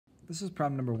This is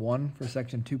problem number 1 for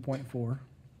section 2.4.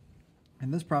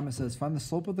 And this problem, it says, find the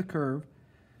slope of the curve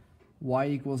y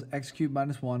equals x cubed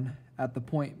minus 1 at the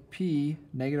point P,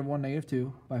 negative 1, negative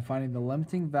 2, by finding the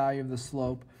limiting value of the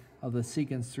slope of the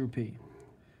secants through P.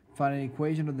 Find an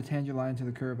equation of the tangent line to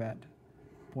the curve at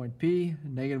point P,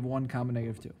 negative 1, comma,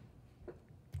 negative 2.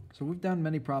 So we've done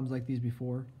many problems like these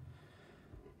before.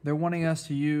 They're wanting us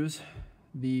to use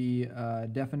the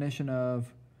definition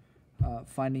of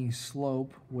finding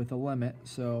slope with a limit.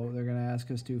 So they're going to ask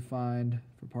us to find,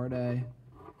 for part A,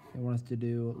 they want us to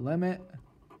do limit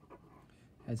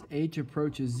as h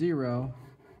approaches 0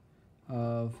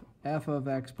 of f of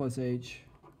x plus h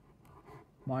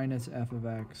minus f of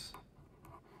x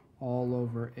all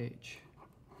over h.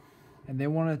 And they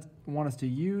want us to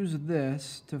use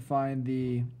this to find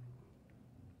the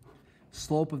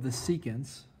slope of the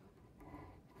secants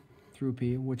through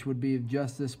P, which would be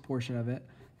just this portion of it,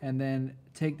 and then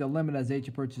take the limit as h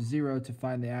approaches 0 to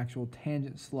find the actual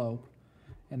tangent slope,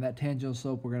 and that tangent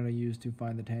slope we're going to use to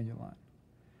find the tangent line.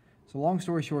 So long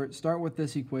story short, start with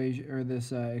this equation, or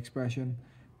this expression,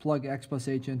 plug x plus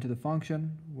h into the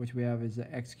function, which we have is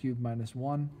x cubed minus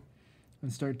 1,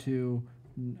 and start to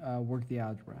work the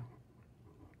algebra.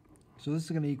 So this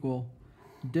is going to equal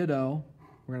ditto,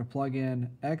 we're going to plug in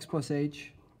x plus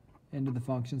h into the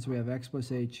function, so we have x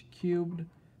plus h cubed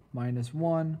minus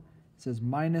 1. It says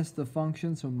minus the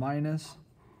function, so minus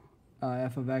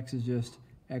f of x is just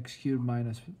x cubed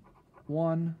minus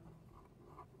 1,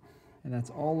 and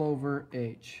that's all over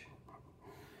h.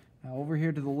 Now over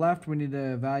here to the left, we need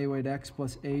to evaluate x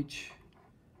plus h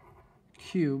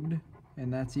cubed,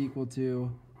 and that's equal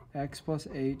to x plus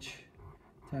h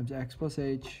times x plus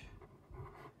h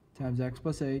times x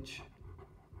plus h,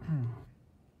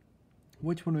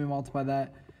 which when we multiply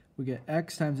that, we get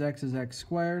x times x is x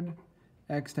squared,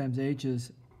 x times h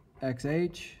is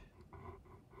xh,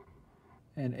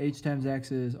 and h times x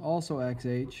is also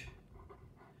xh.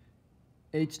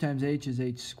 H times h is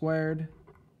h squared.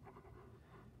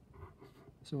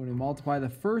 So when we multiply the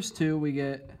first two, we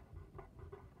get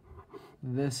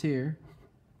this here.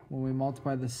 When we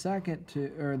multiply the second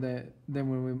two, then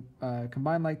when we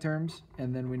combine like terms,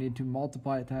 and then we need to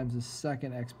multiply it times the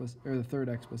second x plus, or the third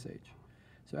x plus h.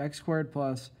 So x squared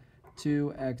plus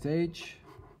 2xh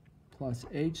plus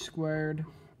h squared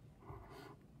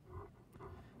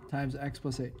times x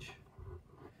plus h.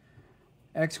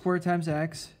 X squared times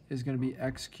x is going to be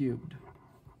x cubed.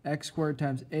 X squared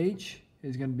times h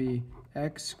is going to be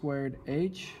x squared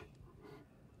h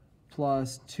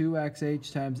plus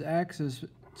 2xh times x is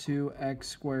 2x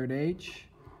squared h.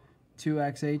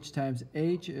 2xh times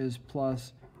h is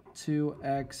plus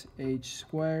 2xh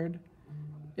squared.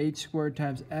 H squared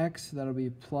times x, that'll be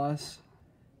plus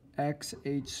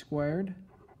xh squared.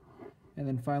 And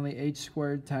then finally h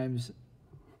squared times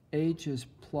h is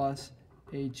plus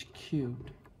h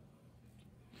cubed.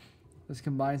 Let's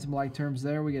combine some like terms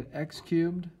there. We get x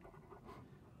cubed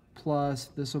plus,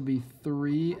 this will be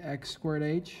 3x squared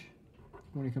h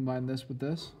when we combine this with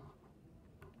this,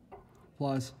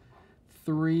 plus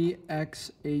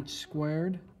 3xh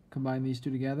squared, combine these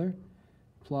two together,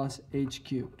 plus h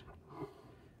cubed.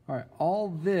 All right, all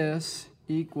this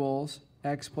equals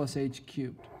x plus h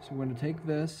cubed. So we're going to take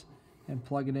this and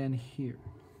plug it in here.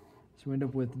 So we end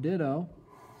up with ditto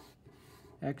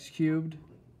x cubed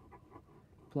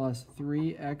plus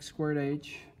 3x squared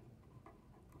h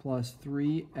plus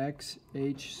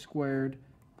 3xh squared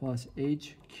plus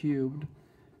h cubed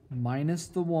minus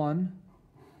the 1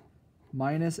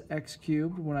 minus x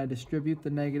cubed when I distribute the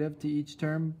negative to each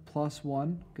term plus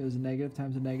 1, because negative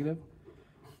times a negative,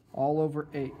 all over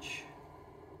h.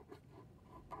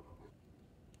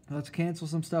 Let's cancel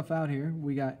some stuff out here.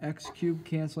 We got x cubed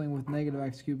canceling with negative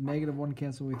x cubed, negative 1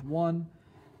 canceling with 1,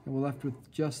 and we're left with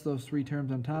just those three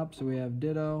terms on top. So we have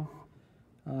ditto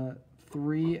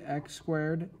 3x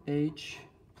squared h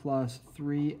plus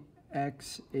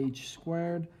 3xh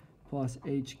squared plus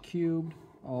h cubed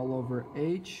all over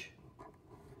h.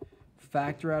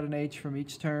 Factor out an h from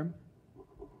each term.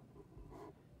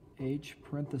 H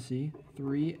parenthesis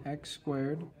 3x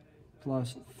squared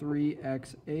plus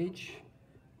 3xh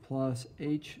plus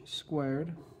h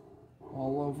squared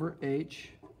all over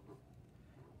h.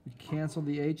 We cancel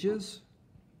the h's,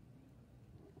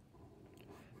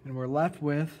 and we're left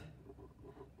with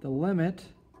the limit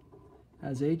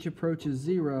as h approaches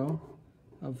 0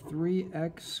 of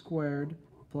 3x squared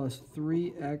plus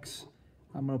 3x.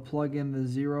 I'm going to plug in the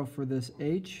 0 for this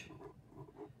h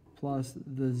plus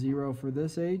the 0 for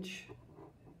this h.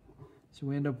 So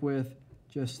we end up with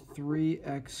just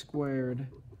 3x squared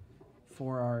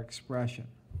for our expression.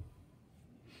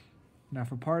 Now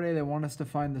for part A, they want us to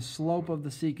find the slope of the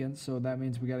secant, so that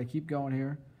means we got to keep going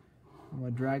here. I'm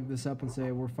going to drag this up and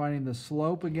say we're finding the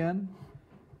slope again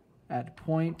at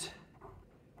point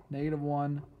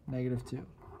 -1, -2.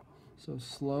 So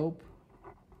slope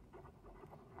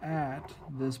at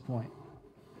this point.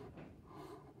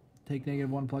 Take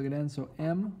 -1, plug it in, so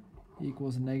m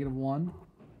equals -1.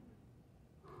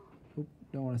 Oop,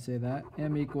 don't want to say that.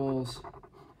 M equals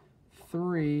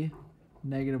 3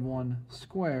 -1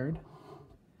 squared.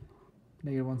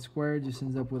 -1 squared just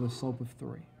ends up with a slope of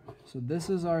 3. So this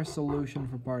is our solution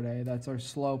for part A. That's our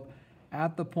slope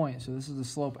at the point. So this is the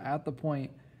slope at the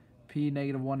point p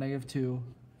 -1, -2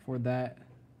 for that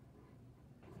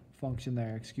function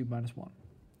there, x cubed minus 1.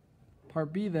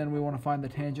 Part B then, we want to find the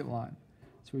tangent line.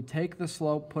 So we take the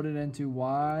slope, put it into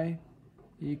y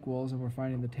equals, and we're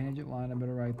finding the tangent line. I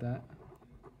better write that.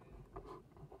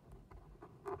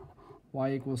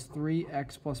 Y equals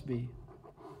 3x plus b.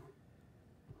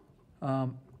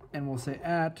 And we'll say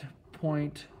at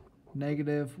point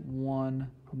 -1,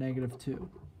 -2.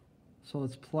 So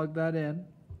let's plug that in.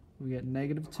 We get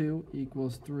 -2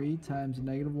 equals 3 times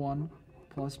 -1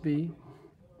 plus b.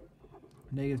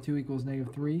 -2 equals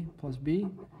 -3 plus b.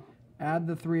 Add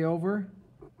the 3 over.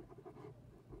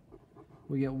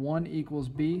 We get 1 equals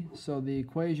b. So the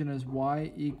equation is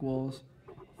y equals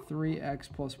 3x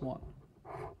plus 1.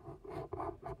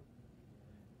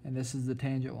 And this is the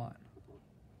tangent line.